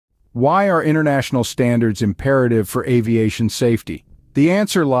Why are international standards imperative for aviation safety? The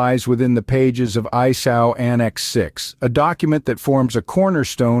answer lies within the pages of ICAO Annex 6, a document that forms a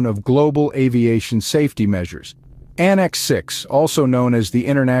cornerstone of global aviation safety measures. Annex 6, also known as the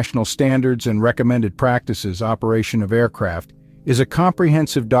International Standards and Recommended Practices Operation of Aircraft, is a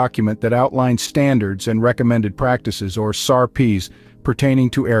comprehensive document that outlines standards and recommended practices, or SRPs, pertaining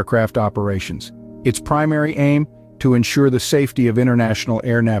to aircraft operations. Its primary aim? To ensure the safety of international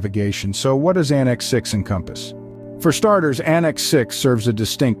air navigation. So what does Annex 6 encompass? For starters, Annex 6 serves a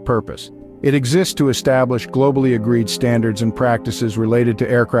distinct purpose. It exists to establish globally agreed standards and practices related to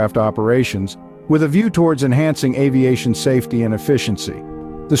aircraft operations, with a view towards enhancing aviation safety and efficiency.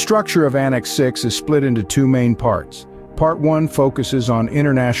 The structure of Annex 6 is split into two main parts. Part 1 focuses on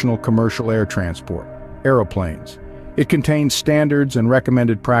international commercial air transport, aeroplanes. It contains standards and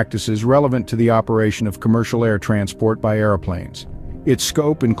recommended practices relevant to the operation of commercial air transport by airplanes. Its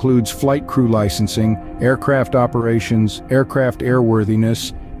scope includes flight crew licensing, aircraft operations, aircraft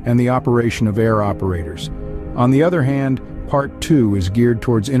airworthiness, and the operation of air operators. On the other hand, Part 2 is geared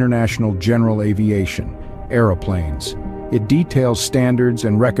towards international general aviation, aeroplanes. It details standards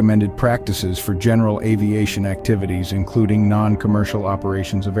and recommended practices for general aviation activities, including non-commercial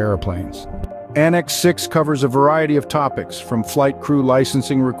operations of airplanes. Annex 6 covers a variety of topics, from flight crew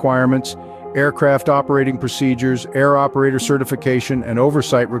licensing requirements, aircraft operating procedures, air operator certification and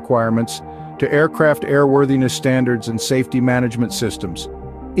oversight requirements, to aircraft airworthiness standards and safety management systems.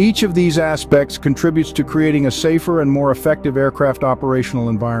 Each of these aspects contributes to creating a safer and more effective aircraft operational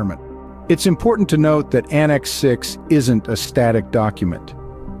environment. It's important to note that Annex 6 isn't a static document.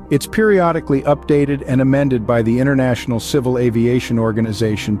 It's periodically updated and amended by the International Civil Aviation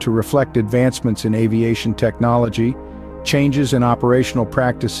Organization to reflect advancements in aviation technology, changes in operational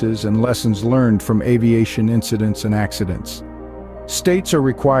practices, and lessons learned from aviation incidents and accidents. States are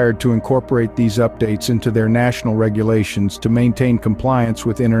required to incorporate these updates into their national regulations to maintain compliance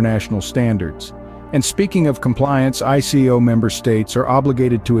with international standards. And speaking of compliance, ICAO member states are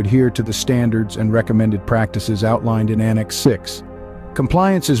obligated to adhere to the standards and recommended practices outlined in Annex 6.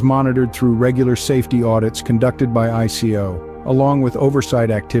 Compliance is monitored through regular safety audits conducted by ICAO, along with oversight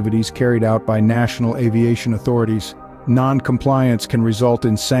activities carried out by national aviation authorities. Non-compliance can result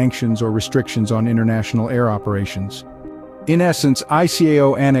in sanctions or restrictions on international air operations. In essence,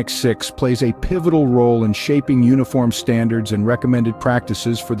 ICAO Annex 6 plays a pivotal role in shaping uniform standards and recommended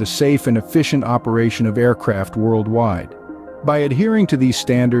practices for the safe and efficient operation of aircraft worldwide. By adhering to these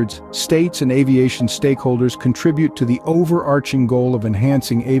standards, states and aviation stakeholders contribute to the overarching goal of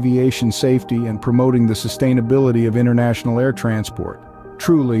enhancing aviation safety and promoting the sustainability of international air transport.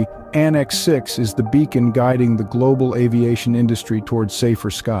 Truly, Annex 6 is the beacon guiding the global aviation industry towards safer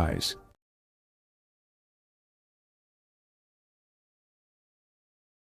skies.